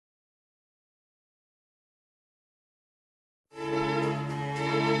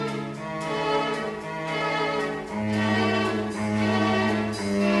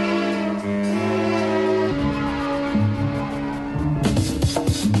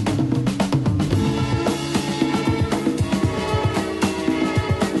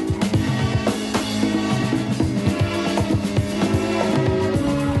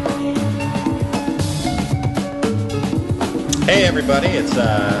Hey everybody, it's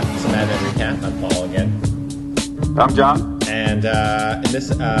Mad Men Recap. I'm Paul again. I'm John. And this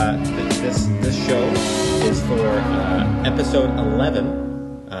show is for episode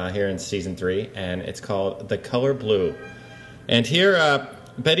 11 here in season 3, and it's called The Color Blue. And here,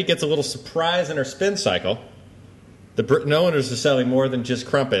 Betty gets a little surprise in her spin cycle. The Britain owners are selling more than just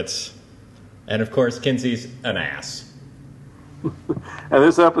crumpets, and of course, Kinsey's an ass. And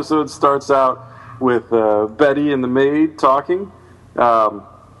this episode starts out with Betty and the maid talking,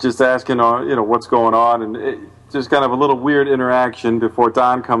 just asking, what's going on, and just kind of a little weird interaction before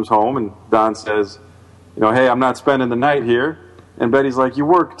Don comes home, and Don says, hey, I'm not spending the night here, and Betty's like, you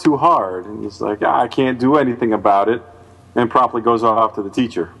work too hard, and he's like, I can't do anything about it, and promptly goes off to the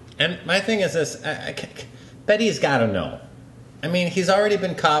teacher. And my thing is this, Betty's got to know. I mean, he's already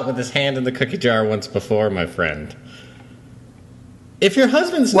been caught with his hand in the cookie jar once before, my friend. If your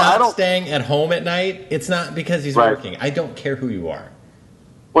husband's not staying at home at night, it's not because he's working. I don't care who you are.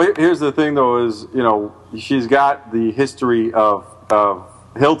 Well, here's the thing, though, is, she's got the history of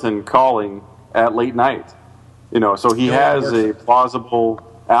Hilton calling at late night. So he has a plausible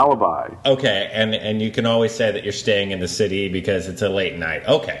alibi. Okay, and you can always say that you're staying in the city because it's a late night.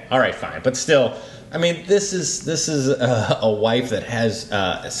 Okay, all right, fine. But still, I mean, this is a wife that has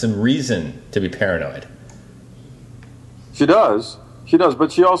some reason to be paranoid. She does,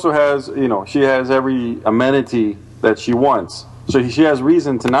 but she also has, she has every amenity that she wants. So she has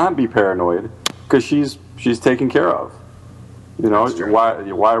reason to not be paranoid because she's taken care of.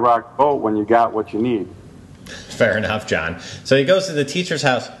 Why rock the boat when you got what you need? Fair enough, John. So he goes to the teacher's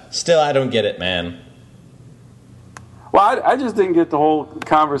house. Still, I don't get it, man. Well, I just didn't get the whole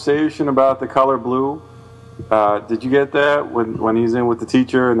conversation about the color blue. Did you get that when he's in with the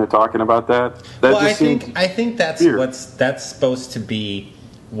teacher and they're talking about that? I think that's weird. That's supposed to be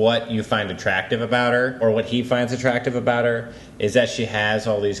what you find attractive about her, or what he finds attractive about her, is that she has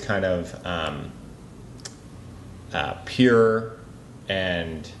all these kind of pure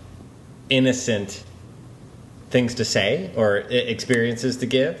and innocent things to say or experiences to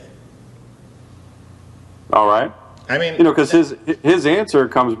give. All right. I mean, because his answer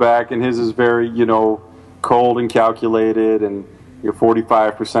comes back, and his is very, cold and calculated, and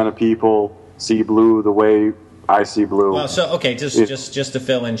 45% of people see blue the way I see blue. Well, so okay, just to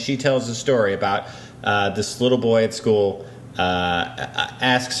fill in, she tells a story about this little boy at school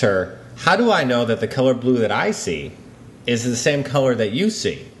asks her, "How do I know that the color blue that I see is the same color that you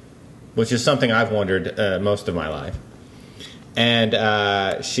see?" Which is something I've wondered most of my life. And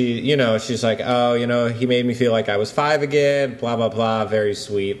she's like, "Oh, he made me feel like I was 5 again. Blah blah blah. Very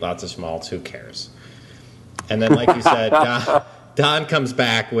sweet. Lots of schmaltz. Who cares?" And then, like you said, Don comes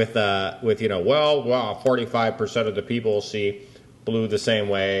back with 45% of the people see blue the same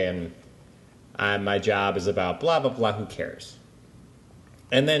way, and my job is about blah, blah, blah, who cares?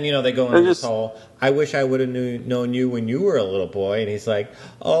 And then, they go into this whole, I wish I would have known you when you were a little boy, and he's like,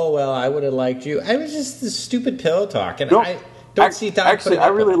 oh, well, I would have liked you. I was just this stupid pillow talk, and I don't see Don actually, I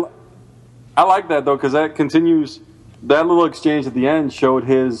like that, though, because that continues, that little exchange at the end showed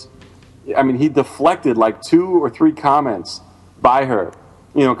he deflected like 2 or 3 comments by her,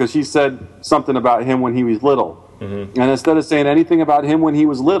 because she said something about him when he was little. Mm-hmm. And instead of saying anything about him when he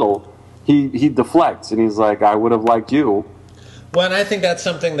was little, he deflects, and he's like, I would have liked you. Well, and I think that's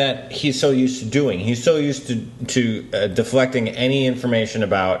something that he's so used to doing. He's so used to deflecting any information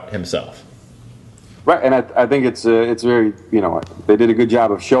about himself. Right, and I think it's very, they did a good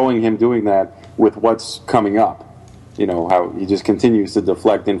job of showing him doing that with what's coming up. How he just continues to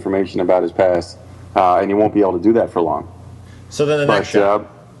deflect information about his past, and he won't be able to do that for long. So then the next shot.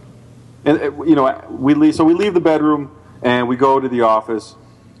 We leave the bedroom and we go to the office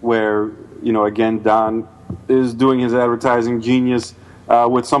where, again, Don is doing his advertising genius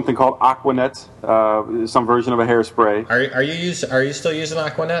with something called Aquanet, some version of a hairspray. Are you still using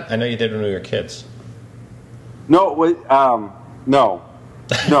Aquanet? I know you did when we were kids. No, no.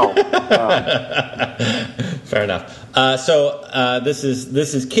 Fair enough. So this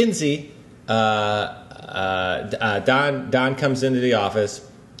is Kinsey. Don comes into the office.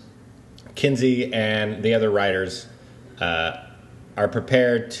 Kinsey and the other writers are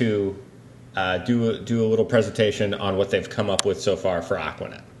prepared to do a little presentation on what they've come up with so far for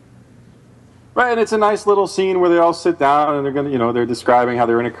Aquanet. Right, and it's a nice little scene where they all sit down and they're gonna, they're describing how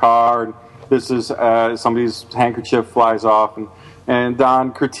they're in a car, and this is somebody's handkerchief flies off, and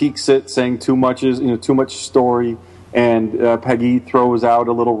Don critiques it, saying too much too much story, and Peggy throws out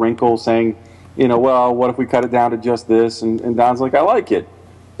a little wrinkle, saying, well, what if we cut it down to just this? And Don's like, I like it,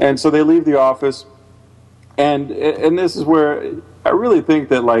 and so they leave the office, and this is where I really think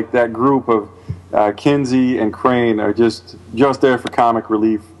that like that group of Kinsey and Crane are just there for comic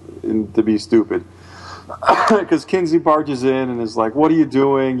relief. And to be stupid, because Kinsey barges in and is like, "What are you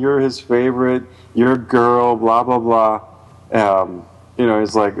doing? You're his favorite. You're a girl. Blah blah blah."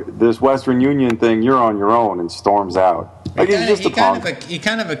 It's like this Western Union thing. You're on your own, and storms out. Like he's just a punk. He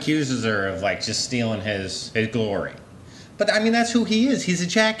kind of accuses her of like just stealing his glory. But I mean, that's who he is. He's a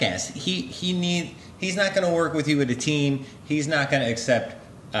jackass. He's not going to work with you at a team. He's not going to accept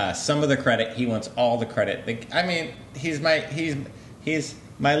some of the credit. He wants all the credit. I mean, he's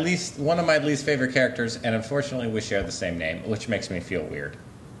one of my least favorite characters, and unfortunately we share the same name, which makes me feel weird.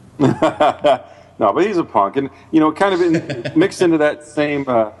 No, but he's a punk, and kind of mixed into that same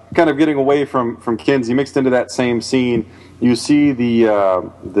kind of getting away from Kinsey, mixed into that same scene. You see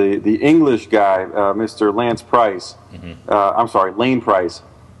the English guy, Mr. Lance Price. I'm sorry, Lane Price.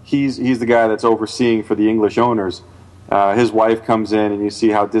 He's the guy that's overseeing for the English owners. His wife comes in, and you see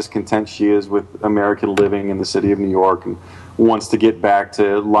how discontent she is with American living in the city of New York, and wants to get back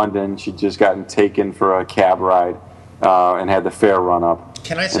to London. She'd just gotten taken for a cab ride and had the fare run up.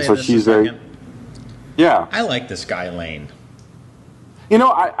 Can I say this a second? Yeah. I like this guy, Lane.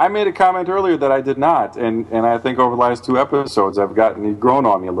 I made a comment earlier that I did not, and I think over the last 2 episodes he's grown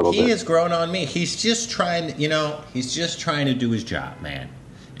on me a little bit. He has grown on me. He's just trying to do his job, man.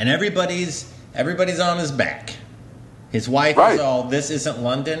 And everybody's on his back. His wife is all, this isn't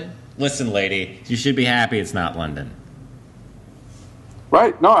London. Listen, lady, you should be happy it's not London.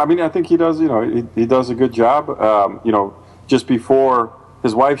 Right. No, I mean, I think he does, he does a good job. Just before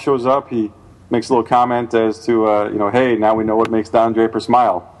his wife shows up, he makes a little comment as to, hey, now we know what makes Don Draper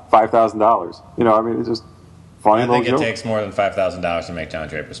smile. $5,000. I mean, it's just funny little joke. I think it takes more than $5,000 to make Don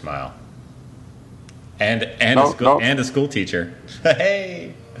Draper smile. And a school teacher.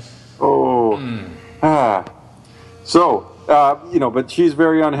 Hey. Oh. So, but she's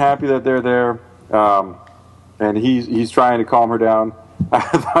very unhappy that they're there. And he's trying to calm her down. I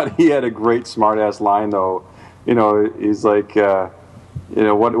thought he had a great smart-ass line, though. He's like,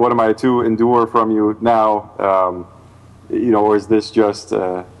 what am I to endure from you now? Or is this just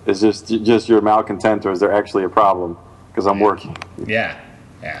your malcontent, or is there actually a problem? Because I'm working. Yeah.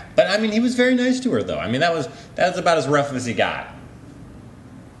 But I mean, he was very nice to her, though. I mean, that was about as rough as he got.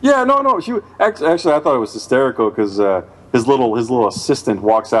 Yeah, no. She actually, I thought it was hysterical because his little assistant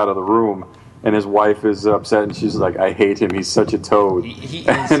walks out of the room. And his wife is upset, and she's like, I hate him. He's such a toad. He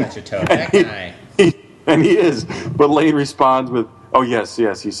is such a toad. That guy. He is. But Lane responds with, oh, yes,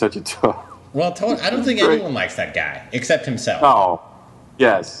 he's such a toad. Well, I don't think anyone likes that guy, except himself. Oh,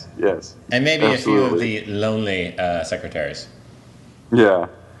 yes. And maybe absolutely. A few of the lonely secretaries. Yeah.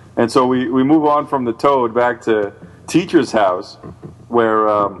 And so we move on from the toad back to Teacher's house, where,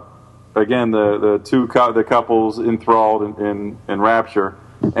 again, the couple's enthralled in rapture.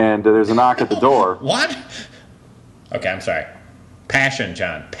 And there's a knock at the door. What? Okay, I'm sorry. Passion,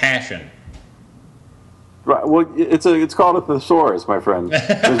 John. Passion. Right. Well, it's called a thesaurus, my friend.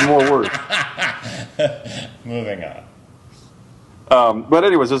 There's more words. Moving on. But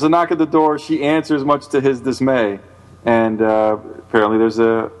anyways, there's a knock at the door. She answers, much to his dismay. And apparently there's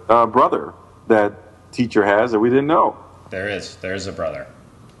a brother that Teacher has that we didn't know. There is. There's a brother.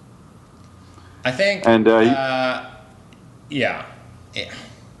 I think... And yeah.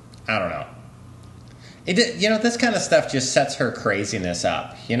 I don't know. This kind of stuff just sets her craziness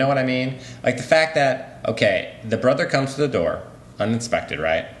up. You know what I mean? Like the fact that, okay, the brother comes to the door, uninspected,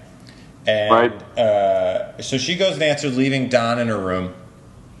 right? And, right. So she goes and answers, leaving Don in her room.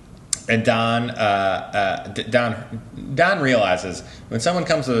 And Don realizes when someone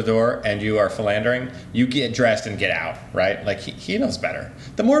comes to the door and you are philandering, you get dressed and get out, right? Like he knows better.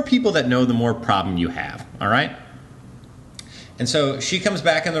 The more people that know, the more problem you have, all right? And so she comes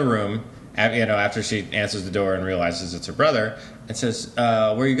back in the room, after she answers the door and realizes it's her brother, and says,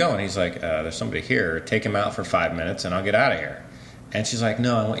 where are you going? He's like, there's somebody here. Take him out for 5 minutes, and I'll get out of here. And she's like,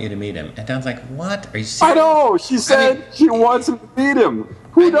 no, I want you to meet him. And Don's like, what? Are you serious? I know. She said she wants him to meet him.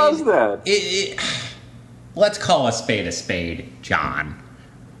 Who does that? Let's call a spade, John.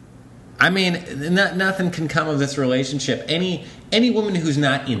 I mean, nothing can come of this relationship. Any woman who's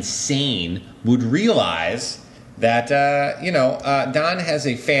not insane would realize that, Don has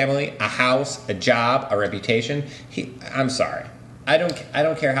a family, a house, a job, a reputation. I'm sorry. I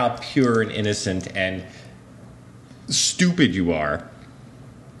don't care how pure and innocent and stupid you are.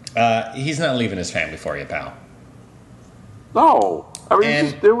 He's not leaving his family for you, pal. No, I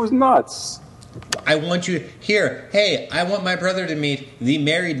mean it was nuts. I want you here. Hey, I want my brother to meet the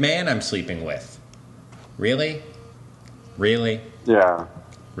married man I'm sleeping with. Really? Yeah.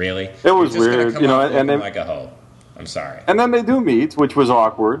 Really? It was weird, and then like a hoe. I'm sorry. And then they do meet, which was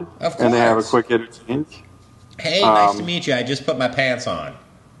awkward. Of course. And they have a quick interchange. Hey, nice to meet you. I just put my pants on.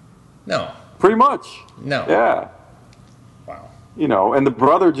 No. Pretty much. No. Yeah. Wow. And the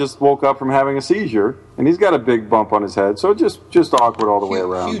brother just woke up from having a seizure, and he's got a big bump on his head, so just awkward all the way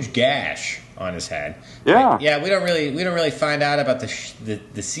around. Huge gash on his head. Yeah. Yeah, we don't really find out about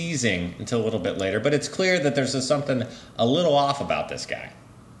the seizing until a little bit later, but it's clear that there's something a little off about this guy.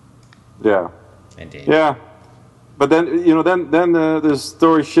 Yeah. Indeed. Yeah. But then the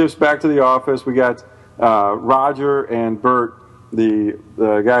story shifts back to the office. We got Roger and Bert, the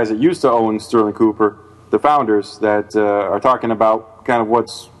guys that used to own Sterling Cooper, the founders, that are talking about kind of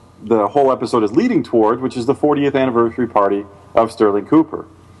what's the whole episode is leading toward, which is the 40th anniversary party of Sterling Cooper.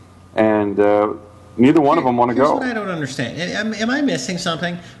 And neither one of them want to go. Here's what I don't understand. Am I missing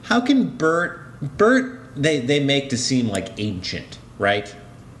something? How can Bert, they make to seem like ancient, right?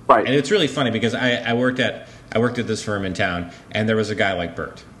 Right. And it's really funny because I worked at this firm in town, and there was a guy like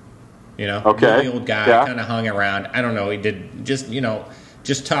Bert. Okay. Really old guy, kind of hung around. I don't know. He did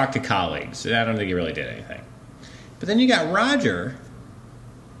just talk to colleagues. I don't think he really did anything. But then you got Roger.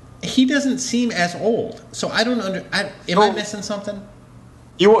 He doesn't seem as old. So I don't am I missing something?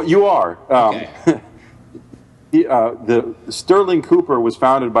 You are. Okay. The Sterling Cooper was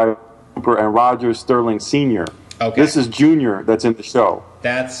founded by Cooper and Roger Sterling Sr. Okay. This is Junior that's in the show.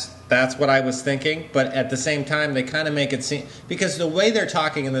 That's what I was thinking, but at the same time, they kind of make it seem, because the way they're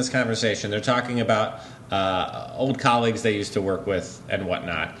talking in this conversation, they're talking about old colleagues they used to work with and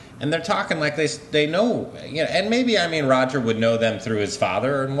whatnot, and they're talking like they know, and maybe Roger would know them through his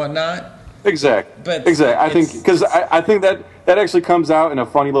father and whatnot. Exactly. But I think that actually comes out in a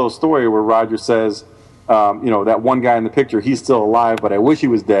funny little story where Roger says, that one guy in the picture, he's still alive, but I wish he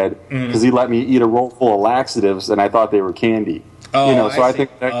was dead because he let me eat a roll full of laxatives and I thought they were candy. Oh, so I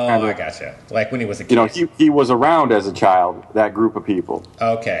think that I gotcha. Like when he was a kid. He was around as a child, that group of people.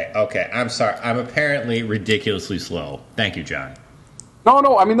 Okay. I'm sorry. I'm apparently ridiculously slow. Thank you, John. No.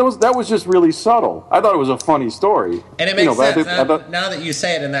 That was just really subtle. I thought it was a funny story. And it makes sense. Now that you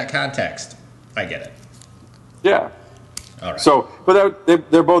say it in that context, I get it. Yeah. All right. So, but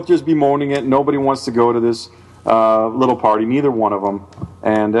they're both just bemoaning it. Nobody wants to go to this little party. Neither one of them.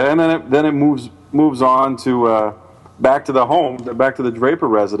 And then it moves on to back to the home, back to the Draper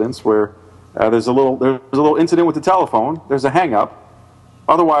residence, where there's a little incident with the telephone. There's a hang-up.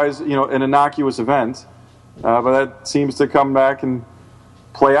 Otherwise, an innocuous event, but that seems to come back and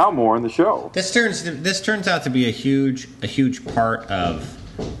play out more in the show. This turns out to be a huge part of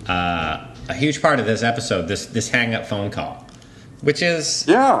this episode. This hang-up phone call, which is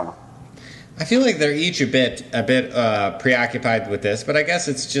I feel like they're each a bit preoccupied with this, but I guess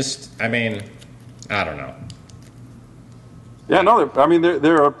it's just I don't know. Yeah, no,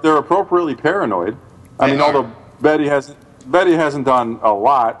 they're appropriately paranoid. Although Betty hasn't done a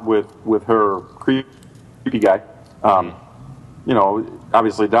lot with her creepy guy.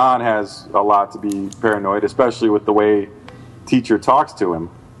 Obviously Don has a lot to be paranoid, especially with the way teacher talks to him.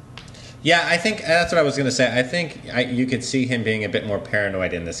 Yeah, I think that's what I was going to say. I think you could see him being a bit more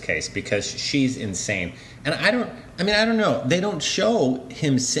paranoid in this case because she's insane. And I don't know. They don't show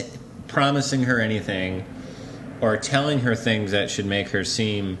him promising her anything or telling her things that should make her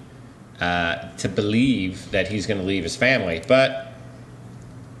seem to believe that he's going to leave his family. But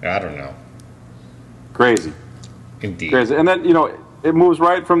I don't know. Crazy. Indeed. Crazy. And then, it moves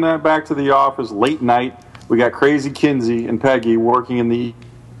right from that back to the office, late night. We got crazy Kinsey and Peggy working in the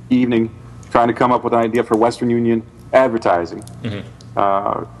evening trying to come up with an idea for Western Union advertising.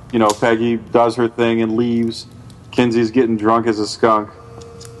 Mm-hmm. Peggy does her thing and leaves. Kinsey's getting drunk as a skunk.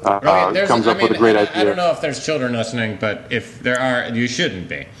 Comes up with a great idea. I don't know if there's children listening, but if there are, you shouldn't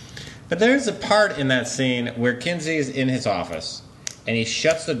be. But there's a part in that scene where Kinsey is in his office and he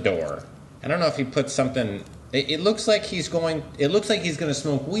shuts the door. I don't know if he puts something. It looks like he's going to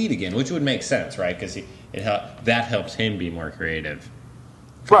smoke weed again, which would make sense, right? Because that helps him be more creative.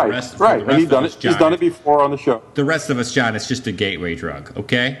 Right. And he's done it before on the show. The rest of us, John, it's just a gateway drug,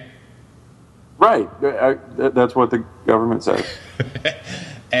 okay? Right. That's what the government says.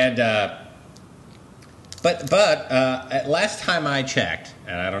 And but last time I checked,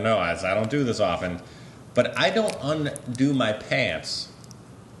 and I don't know, as I don't do this often, but I don't undo my pants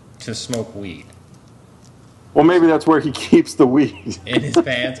to smoke weed. Well, maybe that's where he keeps the weed. In his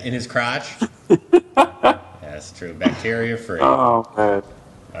pants, in his crotch. Yeah, that's true. Bacteria free. Oh man.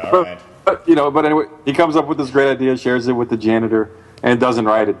 All right. But anyway, he comes up with this great idea, shares it with the janitor, and doesn't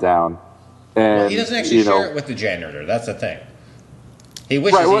write it down. And Well, he doesn't actually share it with the janitor. That's the thing. He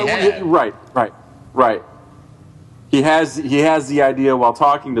wishes he had. Right. He has the idea while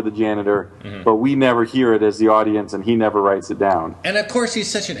talking to the janitor, but we never hear it as the audience, and he never writes it down. And of course, he's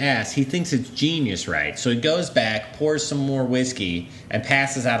such an ass. He thinks it's genius, right? So he goes back, pours some more whiskey, and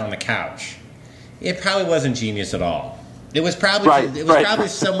passes out on the couch. It probably wasn't genius at all. It was probably probably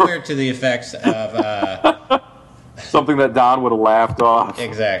somewhere to the effects of something that Don would have laughed off.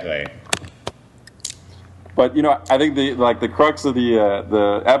 Exactly. But I think the crux of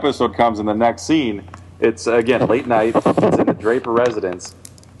the episode comes in the next scene. It's again late night. It's in the Draper residence.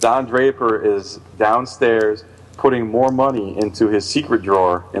 Don Draper is downstairs putting more money into his secret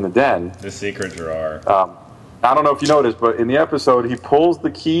drawer in the den. The secret drawer. I don't know if you noticed, but in the episode, he pulls the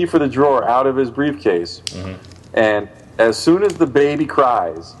key for the drawer out of his briefcase, and as soon as the baby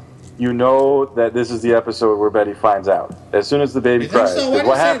cries, you know that this is the episode where Betty finds out. As soon as the baby cries, so? Why what do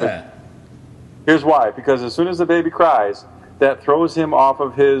you say happened? that? Here's why. Because as soon as the baby cries, that throws him off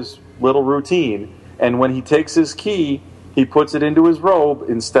of his little routine. And when he takes his key, he puts it into his robe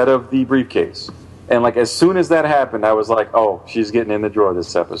instead of the briefcase. And as soon as that happened, I was like, "Oh, she's getting in the drawer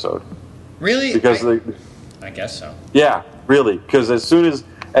this episode." Really? Because I guess so. Yeah, really. Because as soon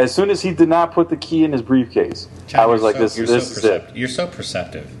as he did not put the key in his briefcase, John, I was like, "This is it." You're so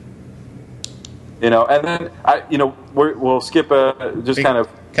perceptive. And then we'll skip just kind of.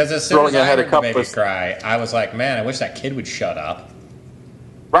 Because as soon throwing as I ahead heard a the couple baby of- cry, I was like, man, I wish that kid would shut up.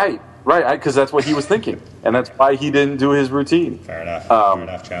 Right, because that's what he was thinking, and that's why he didn't do his routine. Fair enough,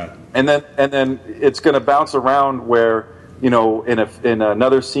 John. And then it's going to bounce around where in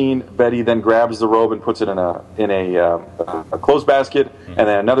another scene, Betty then grabs the robe and puts it in a clothes basket, and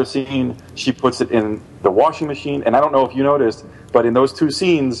then another scene she puts it in the washing machine. And I don't know if you noticed, but in those two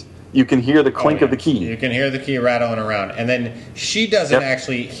scenes, you can hear the clink of the key. You can hear the key rattling around. And then she doesn't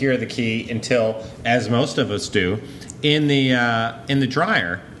actually hear the key until, as most of us do, in the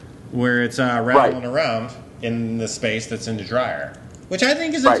dryer, where it's rattling around in the space that's in the dryer. Which I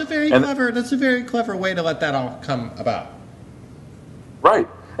think is that's a very clever way to let that all come about. Right.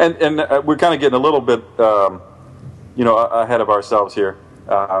 And we're kind of getting a little bit ahead of ourselves here.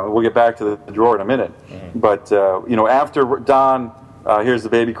 We'll get back to the drawer in a minute. But after Don hears the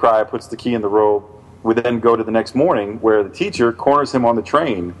baby cry, puts the key in the robe, we then go to the next morning where the teacher corners him on the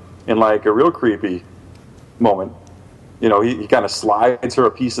train in a real creepy moment. He kind of slides her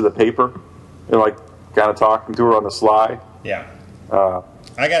a piece of the paper, kind of talking to her on the sly. Yeah.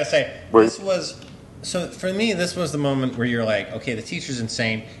 I gotta say, so for me, this was the moment where you're like, okay, the teacher's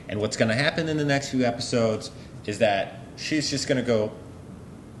insane, and what's going to happen in the next few episodes is that she's just going to go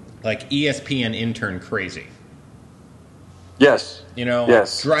ESPN intern crazy. Yes.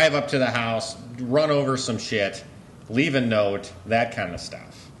 Drive up to the house, run over some shit, leave a note, that kind of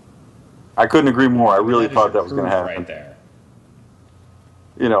stuff. I couldn't agree more. I really thought that was going to happen. Right there.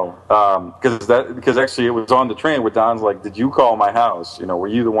 Because actually it was on the train where Don's like, "Did you call my house? Were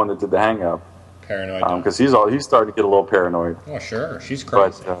you the one that did the hang up?" Paranoid. Because he's starting to get a little paranoid. Oh, sure. She's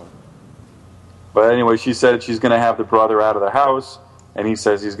crazy. But anyway, she said she's going to have the brother out of the house, and he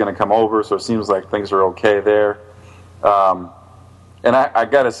says he's going to come over, so it seems like things are okay there. And I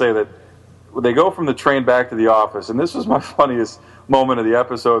got to say that they go from the train back to the office, and this was my funniest moment of the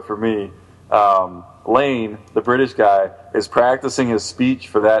episode for me. Lane, the British guy, is practicing his speech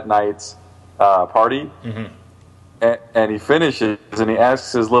for that night's party, and he finishes, and he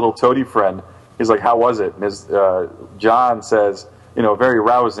asks his little toady friend, he's like, "How was it?" And John says, "Very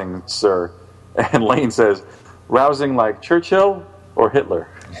rousing, sir." And Lane says, "Rousing like Churchill or Hitler?"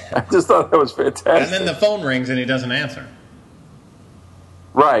 I just thought that was fantastic. And then the phone rings and he doesn't answer.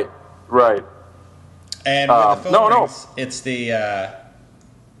 Right. And when the phone rings, it's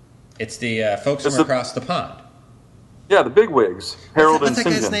the folks from across the pond. Yeah, the bigwigs, Harold and St.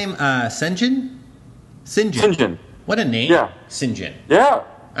 John. What's that guy's name? St. John. What a name. Yeah. St. John. Yeah.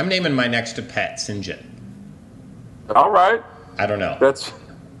 I'm naming my next pet St. John. All right. I don't know. That's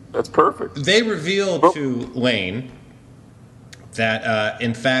perfect. They reveal to Lane that,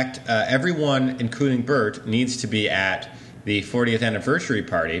 in fact, everyone, including Bert, needs to be at the 40th anniversary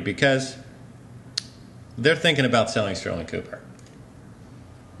party because they're thinking about selling Sterling Cooper.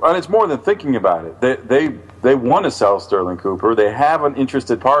 And it's more than thinking about it. They want to sell Sterling Cooper. They have an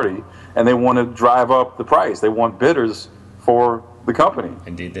interested party, and they want to drive up the price. They want bidders for the company.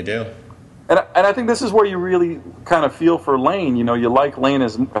 Indeed, they do. And I think this is where you really kind of feel for Lane. You like Lane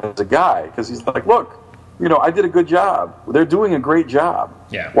as a guy because he's like, look, I did a good job. They're doing a great job.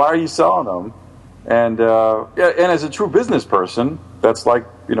 Yeah. Why are you selling them? And and as a true business person, that's like,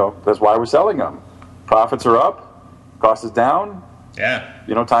 that's why we're selling them. Profits are up, cost is down. Yeah.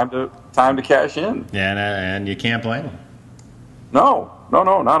 Time to cash in. Yeah, and you can't blame them. No, not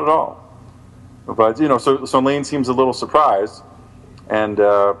at all. But so Lane seems a little surprised, and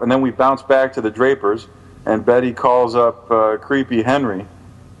then we bounce back to the Drapers, and Betty calls up creepy Henry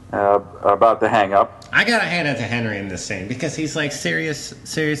about the hang-up. I gotta hand it to Henry in this scene because he's like,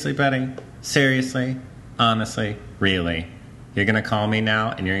 seriously, Betty, seriously, honestly, really, you're gonna call me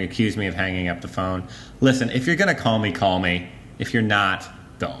now and you're gonna accuse me of hanging up the phone? Listen, if you're gonna call me, call me. If you're not,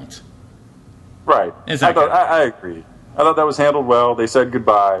 don't. Right. I agree. I thought that was handled well. They said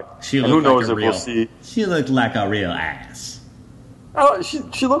goodbye. And who knows if we'll see. She looked like a real ass. Oh,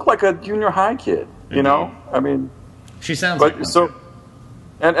 she looked like a junior high kid. I mean, she sounds like one. So.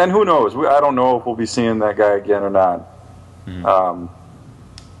 And who knows? I don't know if we'll be seeing that guy again or not. Mm-hmm.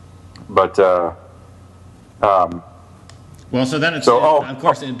 Well, so then of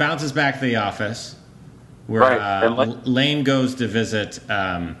course, it bounces back to the office where Lane goes to visit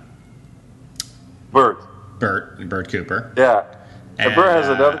Bert Cooper. Yeah, and Bert has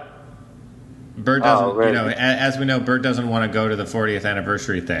another. Bert doesn't, as we know, Bert doesn't want to go to the 40th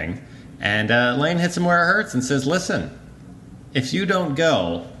anniversary thing, and Lane hits him where it hurts and says, "Listen, if you don't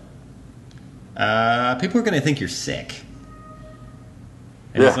go, people are going to think you're sick."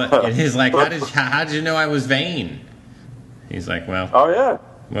 And he's like, how did you know I was vain? He's like, well,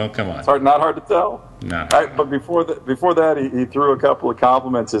 well, come on. It's not hard to tell. But before that, he threw a couple of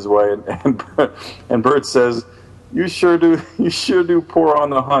compliments his way, and Bert says, "You sure do pour on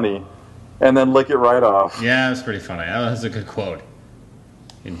the honey, and then lick it right off." Yeah, it was pretty funny. That was a good quote.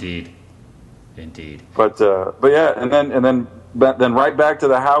 Indeed. But yeah, and then right back to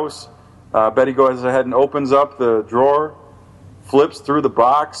the house. Betty goes ahead and opens up the drawer, flips through the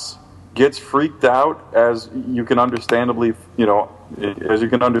box, gets freaked out, as you can understandably, as you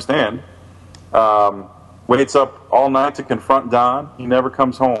can understand. Waits up all night to confront Don. He never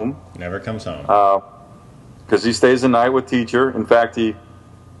comes home. Because he stays the night with teacher. In fact, he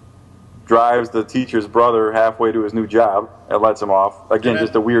drives the teacher's brother halfway to his new job and lets him off. Again,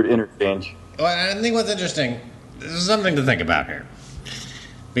 just a weird interchange. Well, I think what's interesting, there's something to think about here.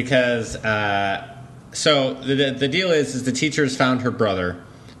 Because, so the deal is the teacher's found her brother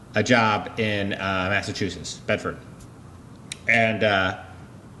a job in Massachusetts, Bedford. And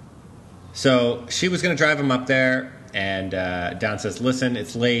so she was going to drive him up there, and Don says, "Listen,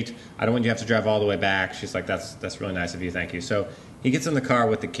 it's late. I don't want you to have to drive all the way back." She's like, that's really nice of you, thank you. So he gets in the car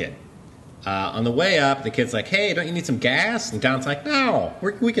with the kid. On the way up, the kid's like, "Hey, don't you need some gas?" And Don's like, "No,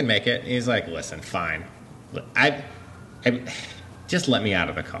 we can make it." And he's like, "Listen, fine. I just let me out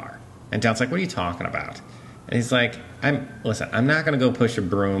of the car." And Don's like, "What are you talking about?" And he's like, I'm not going to go push a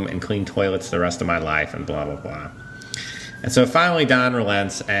broom and clean toilets the rest of my life and blah, blah, blah. And so finally Don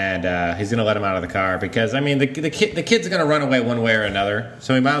relents, and he's going to let him out of the car because, the kid's going to run away one way or another,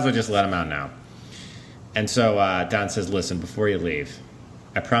 so he might as well just let him out now. And so Don says, "Listen, before you leave,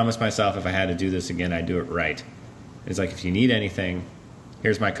 I promised myself if I had to do this again, I'd do it right." He's like, "If you need anything,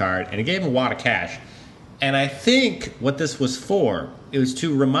 here's my card." And he gave him a wad of cash. And I think what this was for, it was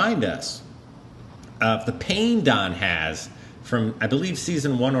to remind us of the pain Don has from, I believe,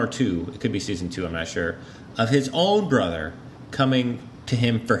 season 1 or 2, it could be season 2, I'm not sure, of his own brother coming to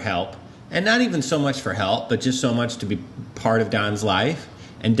him for help. And not even so much for help, but just so much to be part of Don's life.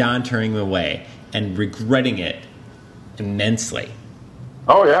 And Don turning him away and regretting it immensely.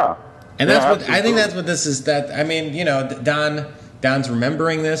 Oh, yeah. And I think that's what this is. Don's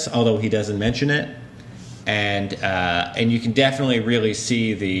remembering this, although he doesn't mention it. And you can definitely really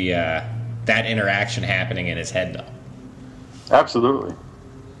see that interaction happening in his head, though. Absolutely.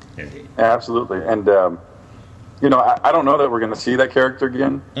 Indeed. Absolutely. And, I don't know that we're going to see that character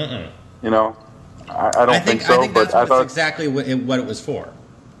again. Mm-mm. I don't think so. I think that's exactly what it was for.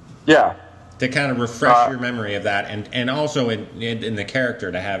 Yeah. To kind of refresh your memory of that, and also in the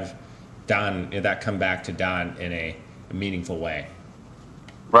character to have Don, that come back to Don in a meaningful way.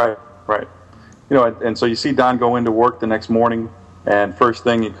 Right. And so you see Don go into work the next morning, and first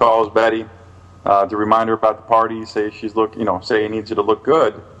thing he calls Betty to remind her about the party, say he needs you to look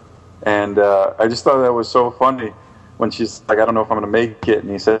good. And I just thought that was so funny when she's like, "I don't know if I'm going to make it,"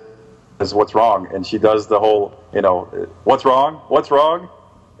 and he says, "What's wrong?" And she does the whole, "What's wrong?"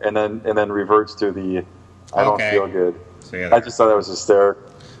 And then reverts to the, "I don't feel good." So, yeah, I just thought that was hysterical.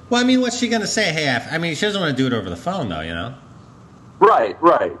 Well, what's she going to say? Hey, she doesn't want to do it over the phone, though, Right.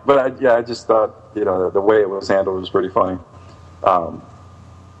 But I just thought, the way it was handled was pretty funny. So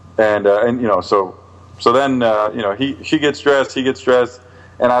So then, she gets dressed, he gets dressed,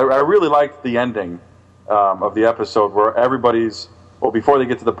 and I really liked the ending of the episode where before they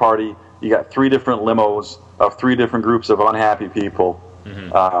get to the party, you got 3 different limos of 3 different groups of unhappy people,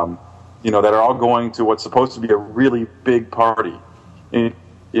 that are all going to what's supposed to be a really big party. And,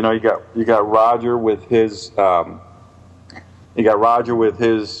 you got Roger with his,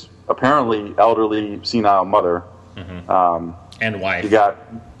 apparently elderly senile mother, and wife. You got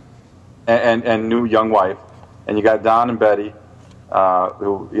and new young wife, and you got Don and Betty,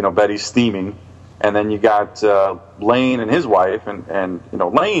 who Betty's steaming, and then you got Lane and his wife, and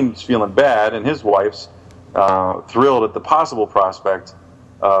Lane's feeling bad, and his wife's thrilled at the possible prospect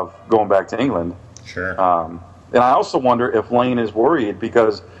of going back to England. Sure. And I also wonder if Lane is worried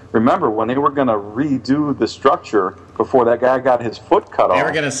because remember when they were going to redo the structure before that guy got his foot cut off. They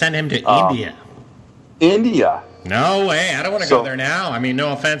were going to send him to India. India. No way. I don't want to go there now. I mean,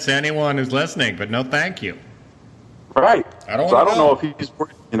 no offense to anyone who's listening, but no thank you. Right. I don't know if he's,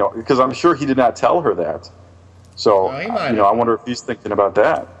 because I'm sure he did not tell her that. So, I wonder if he's thinking about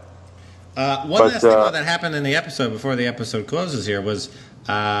that. One last thing that happened in the episode before the episode closes here was,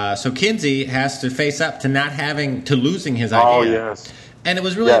 so Kinsey has to face up to losing his idea. Oh, yes. And it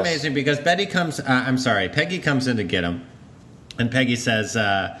was really amazing because Peggy comes in to get him. And Peggy says,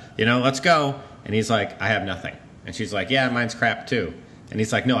 let's go. And he's like, I have nothing. And she's like, yeah, mine's crap too. And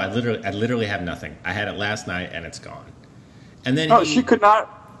he's like, no, I literally have nothing. I had it last night and it's gone. And then she could not.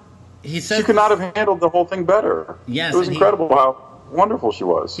 He says she could not have handled the whole thing better. Yes, it was incredible how wonderful she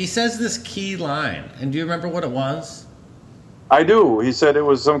was. He says this key line, and do you remember what it was? I do. He said it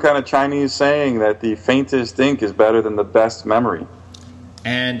was some kind of Chinese saying that the faintest ink is better than the best memory.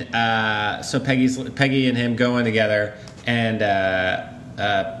 And so Peggy and him go in together, and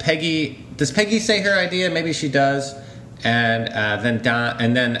does Peggy say her idea? Maybe she does. And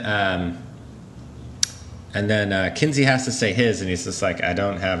then Kinsey has to say his, and he's just like, I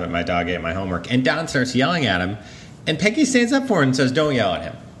don't have it. My dog ate my homework. And Don starts yelling at him, and Peggy stands up for him and says, don't yell at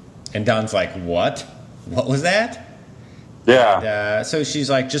him. And Don's like, what? What was that? Yeah. And, so she's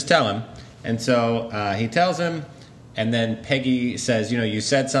like, just tell him. And so he tells him, and then Peggy says, you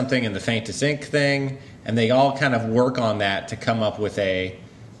said something in the faintest ink thing, and they all kind of work on that to come up with a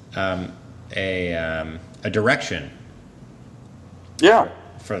direction. Yeah.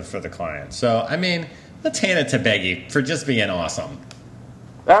 For the client. So, I mean, let's hand it to Peggy for just being awesome.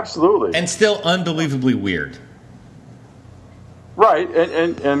 Absolutely. And still unbelievably weird. Right,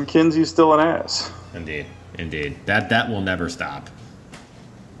 and Kinsey's still an ass. Indeed. That will never stop.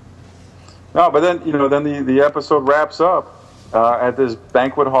 No, but then the episode wraps up at this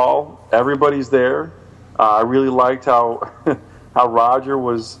banquet hall. Everybody's there. I really liked how how Roger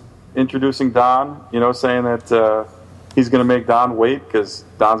was introducing Don. Saying that he's going to make Don wait because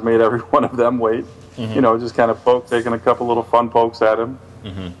Don's made every one of them wait. Mm-hmm. Just kind of taking a couple little fun pokes at him,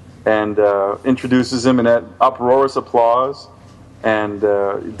 and introduces him in that uproarious applause. And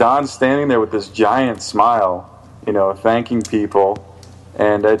Don's standing there with this giant smile, thanking people.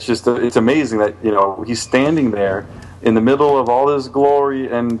 And it's amazing that, he's standing there in the middle of all this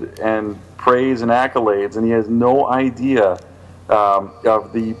glory and praise and accolades, and he has no idea of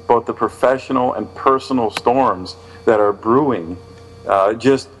both the professional and personal storms that are brewing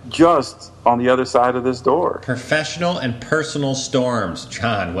just on the other side of this door. Professional and personal storms.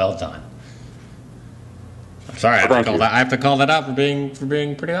 John, well done. I'm sorry, I have to call that out for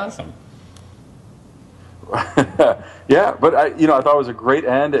being pretty awesome. Yeah, but I thought it was a great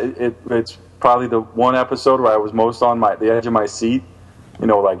end. It's probably the one episode where I was most on the edge of my seat.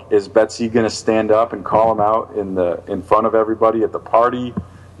 Is Betsy going to stand up and call him out in front of everybody at the party?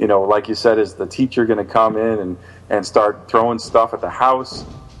 Like you said, is the teacher going to come in and start throwing stuff at the house?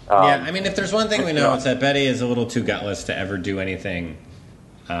 Yeah, I mean, if there's one thing we know, it's that Betty is a little too gutless to ever do anything.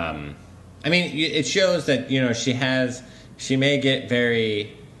 I mean, it shows that, she may get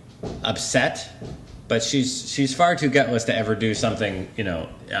very upset, but she's far too gutless to ever do something,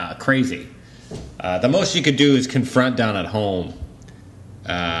 crazy. The most she could do is confront Don at home.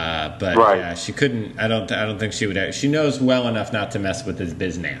 But right. Yeah, she couldn't. I don't think she would. She knows well enough not to mess with his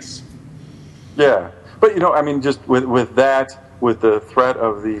business. Yeah, but just with that, with the threat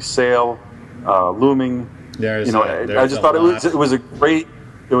of the sale looming, I just thought it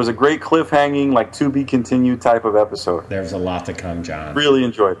was a great cliffhanging, like to be continued type of episode. There's a lot to come, John. Really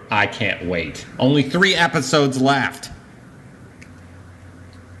enjoyed it. I can't wait. Only 3 episodes left.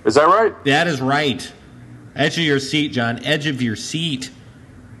 Is that right? That is right. Edge of your seat, John. Edge of your seat.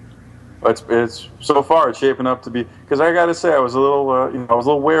 It's so far it's shaping up to be, because I got to say I was a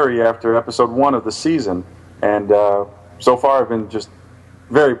little wary after episode 1 of the season, and so far I've been just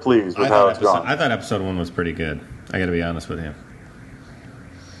very pleased with how it's gone. I thought episode 1 was pretty good. I got to be honest with you.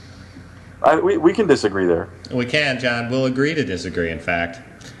 We can disagree there. We can, John. We'll agree to disagree, in fact.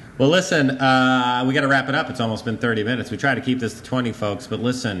 Well, listen, we got to wrap it up. It's almost been 30 minutes. We try to keep this to 20, folks. But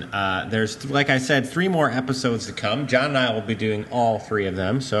listen, there's, like I said, 3 more episodes to come. John and I will be doing all 3 of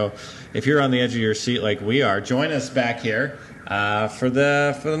them. So if you're on the edge of your seat like we are, join us back here for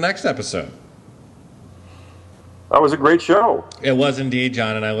the next episode. That was a great show. It was indeed,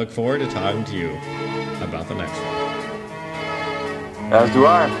 John, and I look forward to talking to you about the next one. As do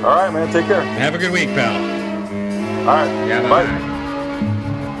I. All right, man. Take care. Have a good week, pal. All right. Yeah, bye.